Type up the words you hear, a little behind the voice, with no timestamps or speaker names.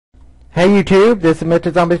Hey YouTube, this is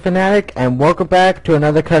Mr. Zombie Fanatic, and welcome back to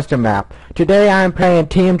another custom map. Today I am playing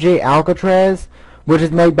TMG Alcatraz, which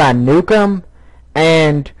is made by Nukem,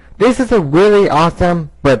 and this is a really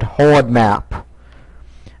awesome but hard map.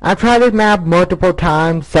 I've tried this map multiple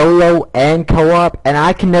times, solo and co-op, and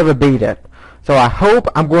I can never beat it. So I hope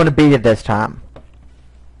I'm going to beat it this time.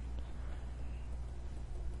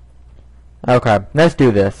 Okay, let's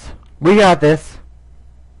do this. We got this.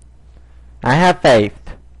 I have faith.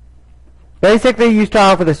 Basically, you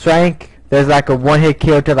start off with a strength. There's like a one-hit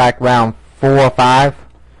kill to like round 4 or 5.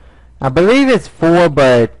 I believe it's 4,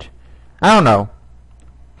 but I don't know.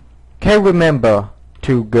 Can't remember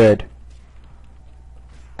too good.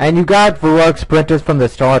 And you got Varug sprinters from the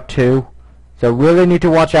start too, so really need to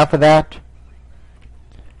watch out for that.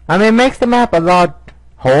 I mean, it makes the map a lot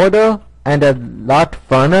harder and a lot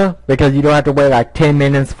funner because you don't have to wait like 10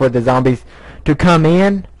 minutes for the zombies to come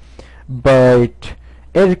in, but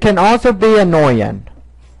it can also be annoying,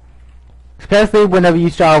 especially whenever you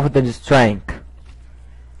start off with the strength.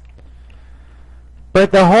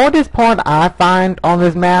 But the hardest part I find on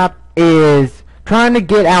this map is trying to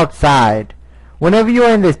get outside. Whenever you're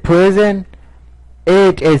in this prison,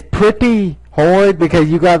 it is pretty hard because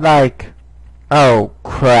you got like, oh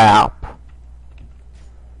crap.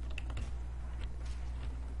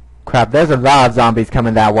 Crap, there's a lot of zombies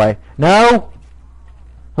coming that way. No?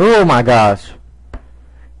 Oh my gosh.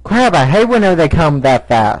 Crap, I hate whenever they come that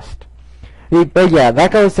fast. But yeah,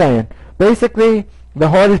 like I was saying, basically, the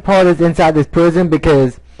hardest part is inside this prison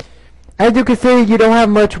because, as you can see, you don't have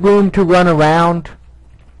much room to run around.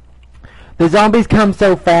 The zombies come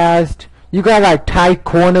so fast, you got like tight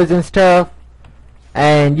corners and stuff,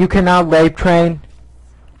 and you cannot rape train,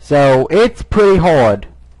 so it's pretty hard.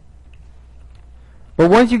 But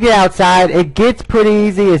once you get outside, it gets pretty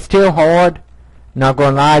easy. It's still hard, not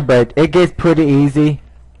gonna lie, but it gets pretty easy.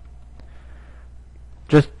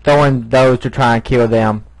 Just throwing those to try and kill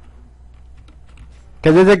them.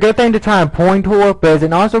 Because it's a good thing to try and point toward, but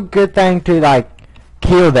it's also a good thing to, like,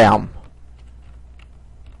 kill them.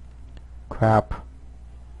 Crap.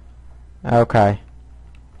 Okay.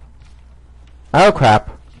 Oh,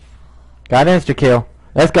 crap. Got an insta-kill.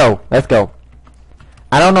 Let's go. Let's go.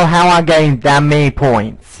 I don't know how I gained that many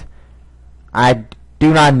points. I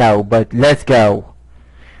do not know, but let's go.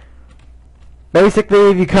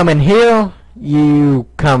 Basically, if you come in here, you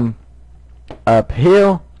come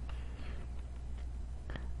uphill.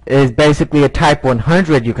 Is basically a Type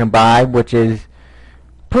 100 you can buy, which is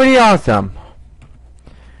pretty awesome.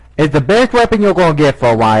 It's the best weapon you're going to get for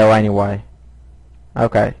a while anyway.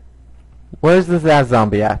 Okay. Where's this last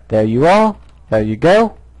zombie at? There you are. There you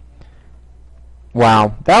go.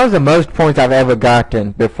 Wow. That was the most points I've ever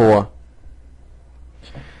gotten before.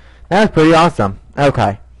 That was pretty awesome.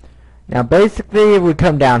 Okay. Now basically, if we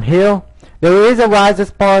come down here, there is a riser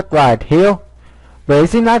spot right here, but it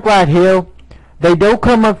seems like right here, they don't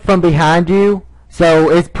come up from behind you, so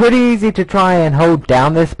it's pretty easy to try and hold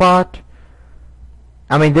down this spot.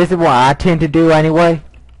 I mean, this is what I tend to do anyway,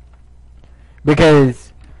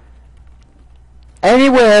 because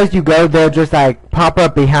anywhere else you go, they'll just like pop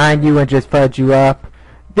up behind you and just fudge you up.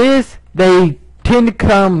 This, they tend to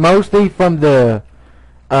come mostly from the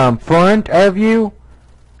front of you,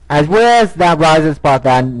 as well as that riser spot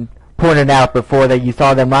that I pointed out before that you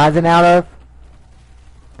saw them rising out of.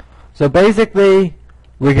 So basically,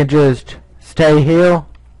 we can just stay here,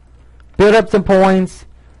 build up some points.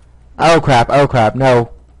 Oh crap, no.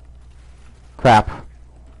 Crap.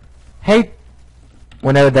 Hate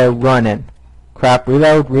whenever they're running. Crap,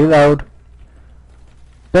 reload.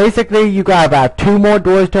 Basically, you got about 2 more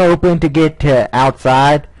doors to open to get to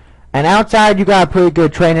outside. And outside, you got a pretty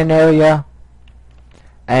good training area.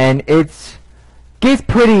 And gets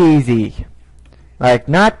pretty easy. Like,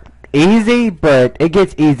 not easy, but it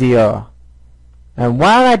gets easier. And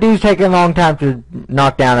while that dude's taking a long time to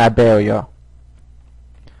knock down that barrier,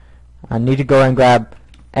 I need to go and grab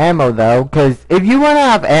ammo though, because if you run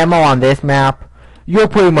out of ammo on this map, you're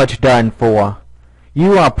pretty much done for.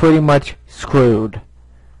 You are pretty much screwed.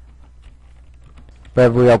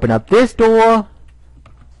 But if we open up this door,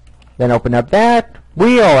 then open up that,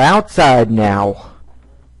 we are outside now.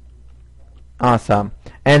 Awesome.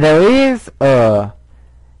 And there is a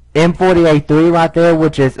M48-3 right there,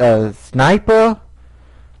 which is a sniper,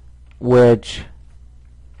 which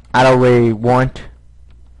I don't really want.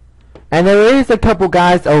 And there is a couple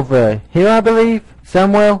guys over here, I believe,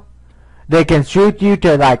 somewhere. They can shoot you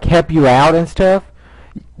to like help you out and stuff.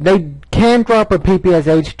 They can drop a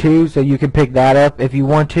PPSH too, so you can pick that up if you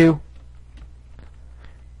want to.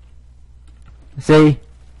 See?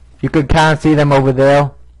 You can kind of see them over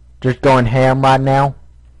there, just going ham right now.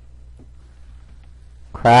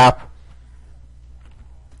 Crap.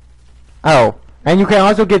 Oh, and you can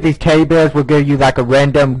also get these teddy bears will give you like a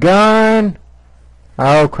random gun.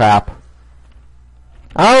 Oh crap.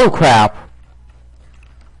 Oh crap.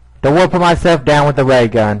 Don't want to put myself down with the ray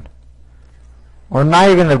gun. Or not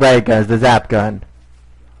even the ray gun, it's the zap gun.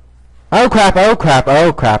 Oh crap, oh crap,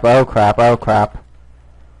 oh crap, oh crap, oh crap.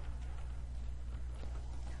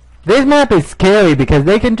 This map is scary because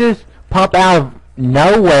they can just pop out of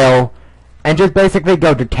nowhere and just basically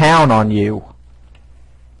go to town on you.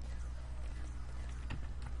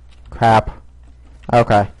 Crap.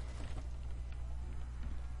 Okay.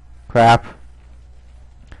 Crap.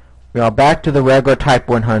 We are back to the regular Type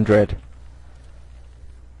 100.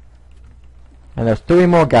 And there's 3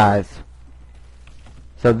 more guys.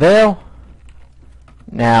 So there.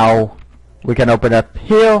 Now we can open up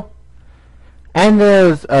here. And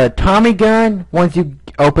there's a Tommy gun. Once you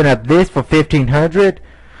open up this for 1500.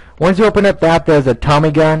 Once you open up that, there's a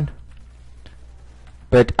Tommy gun.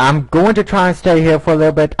 But I'm going to try and stay here for a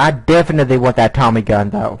little bit. I definitely want that Tommy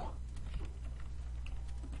gun though.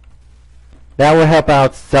 That will help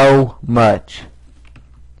out so much.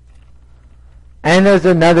 And there's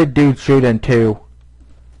another dude shooting too.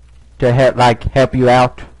 To help you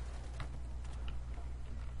out.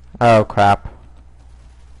 Oh crap.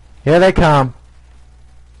 Here they come.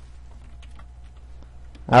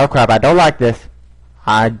 Oh crap, I don't like this.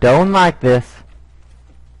 I don't like this.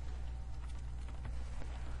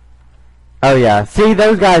 Oh yeah, see,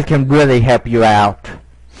 those guys can really help you out.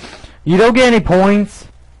 You don't get any points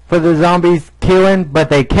for the zombies killing, but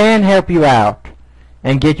they can help you out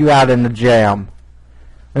and get you out in the jam.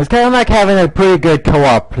 It's kind of like having a pretty good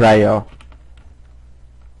co-op player.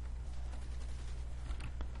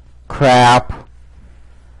 Crap.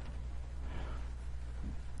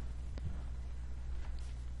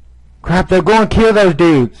 Crap, they're going to kill those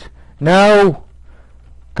dudes. No.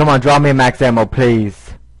 Come on, draw me a max ammo,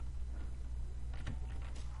 please.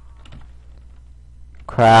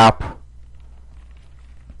 Crap.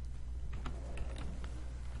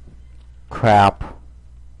 Crap.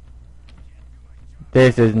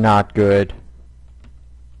 This is not good.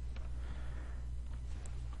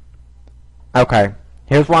 Okay.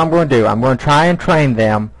 Here's what I'm going to do. I'm going to try and train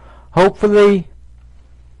them. Hopefully,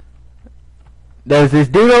 there's this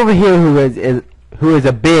dude over here who is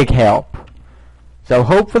a big help. So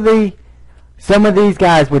hopefully, some of these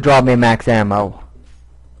guys will drop me max ammo.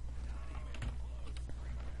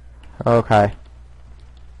 Okay.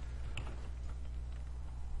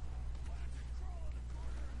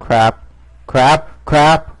 Crap. Crap.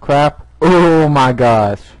 Crap. Crap. Oh my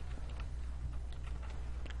gosh.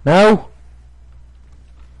 No.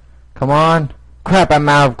 Come on. Crap, I'm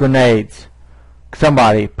out of grenades.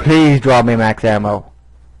 Somebody, please drop me max ammo.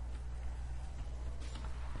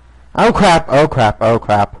 Oh crap, oh crap, oh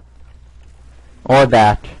crap. Or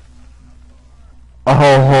that.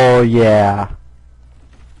 Oh yeah.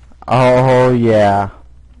 Oh yeah.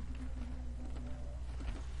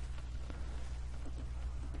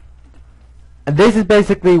 And this is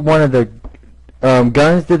basically one of the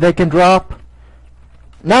guns that they can drop.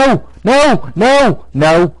 No! No! No!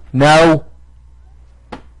 No! No!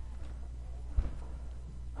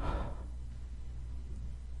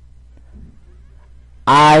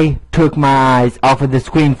 I took my eyes off of the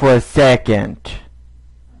screen for a second.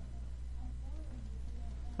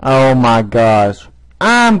 Oh my gosh.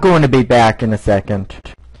 I'm going to be back in a second.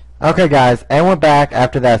 Okay guys, and we're back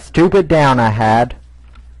after that stupid down I had.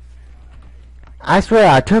 I swear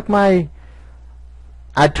I took my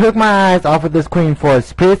eyes off of the screen for a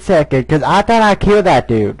split second because I thought I killed that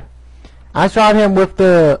dude. I shot him with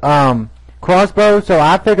the crossbow, so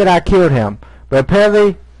I figured I killed him. But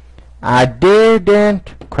apparently I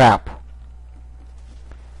didn't. Crap.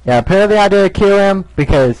 Yeah, apparently I didn't kill him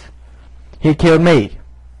because he killed me.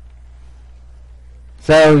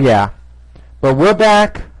 So yeah. But we're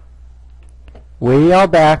back. We are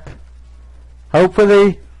back.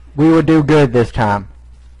 Hopefully we will do good this time.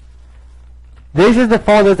 This is the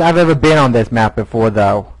farthest I've ever been on this map before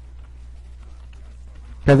though.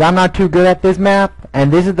 Because I'm not too good at this map,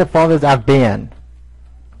 and this is the farthest I've been.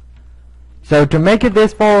 So to make it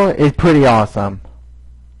this far is pretty awesome.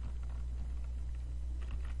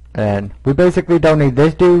 And we basically don't need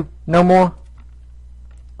this dude no more.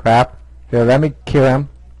 Crap. Here, let me kill him.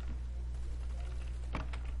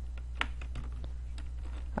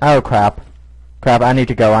 Oh crap. Crap, I need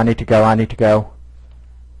to go, I need to go, I need to go.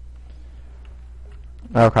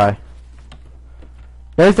 Okay.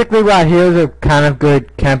 Basically right here is a kind of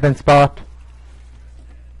good camping spot.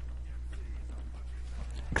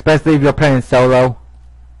 Especially if you're playing solo.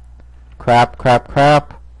 Crap, crap,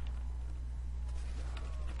 crap.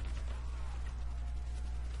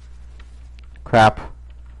 Crap.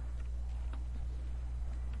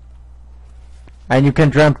 And you can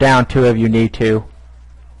jump down too if you need to.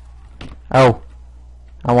 Oh.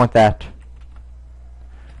 I want that.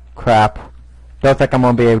 Crap. Don't think I'm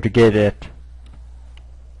gonna be able to get it.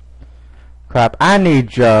 Crap. I need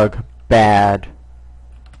jug. Bad.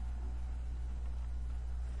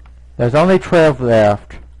 There's only 12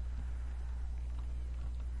 left.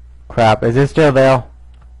 Crap. Is it still there?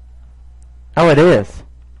 Oh, it is.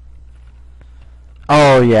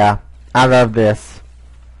 Oh, yeah. I love this.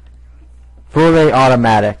 Fully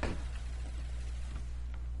automatic.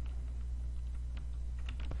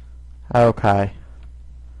 Okay.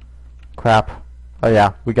 Crap. Oh,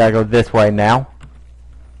 yeah. We gotta go this way now.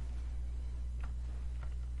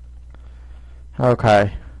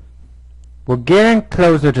 Okay. We're getting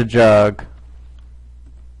closer to Jug.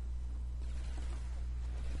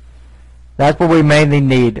 That's what we mainly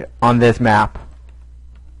need on this map.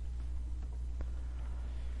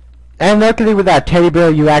 And luckily with that teddy bear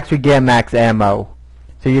you actually get max ammo.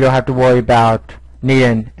 So you don't have to worry about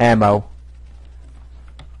needing ammo.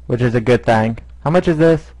 Which is a good thing. How much is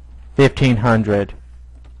this? 1,500.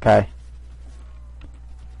 Okay.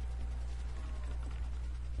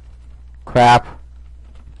 Crap.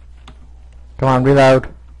 Come on,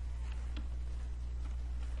 reload.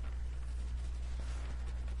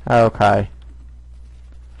 Okay.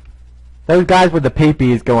 Those guys with the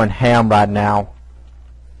peepees going ham right now.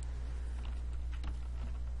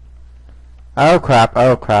 Oh crap,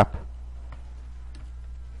 oh crap.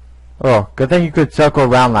 Oh, good thing you could circle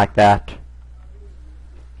around like that.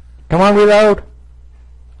 Come on, reload.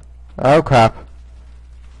 Oh crap.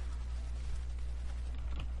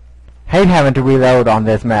 Hate having to reload on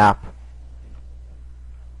this map.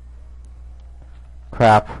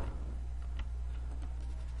 Crap.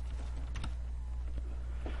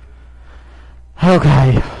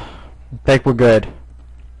 Okay. I think we're good.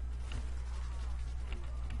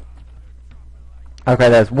 Okay,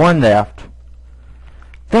 there's one left.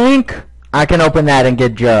 Think I can open that and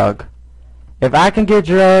get Jug. If I can get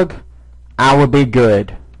Jug, I will be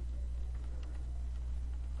good.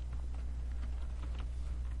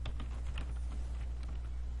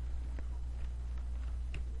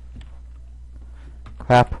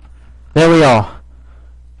 Crap. There we are.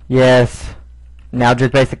 Yes. Now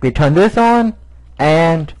just basically turn this on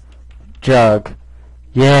and Jug.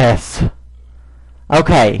 Yes.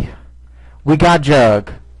 Okay. We got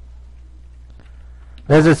Jug.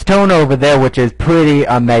 There's a stone over there which is pretty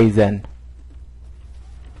amazing.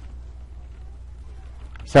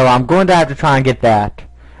 So I'm going to have to try and get that.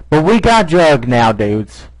 But we got Jug now,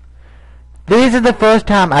 dudes. This is the first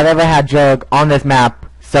time I've ever had Jug on this map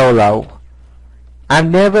solo. I've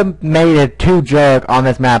never made it to Jug on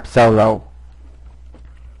this map solo.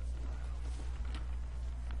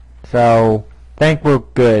 So, think we're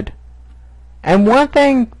good. And one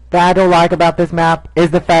thing that I don't like about this map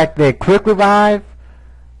is the fact that quick revive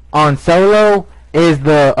on solo is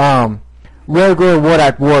the regular World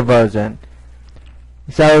at War version.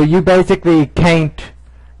 So you basically can't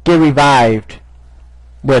get revived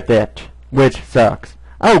with it, which sucks.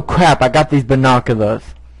 Oh crap, I got these binoculars.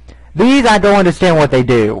 These I don't understand what they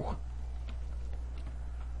do.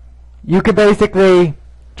 You could basically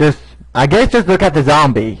just, I guess just look at the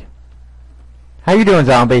zombie. How you doing,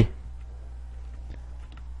 zombie?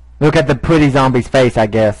 Look at the pretty zombie's face, I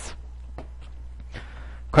guess.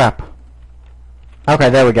 Crap. Okay,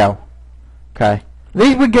 there we go. Okay. At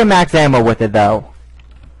least we get max ammo with it, though.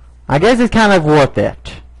 I guess it's kind of worth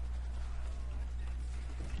it.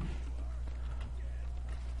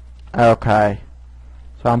 Okay.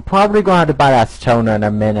 So I'm probably going to have to buy that stoner in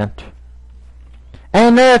a minute.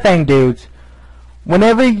 And another thing, dudes.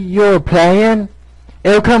 Whenever you're playing,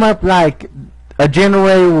 it'll come up like a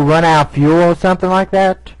generator will run out of fuel or something like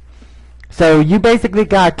that. So you basically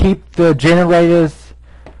gotta keep the generators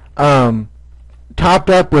topped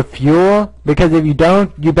up with fuel, because if you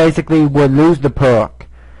don't, you basically will lose the perk.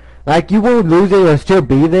 Like, you won't lose it, it'll still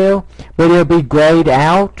be there, but it'll be grayed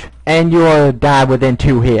out, and you'll die within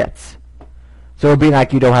 2 hits. So it'll be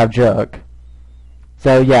like you don't have Jug.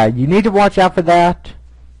 So yeah, you need to watch out for that.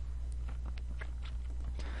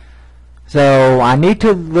 So I need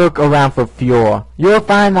to look around for fuel. You'll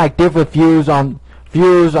find like different fuels on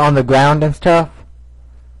the ground and stuff.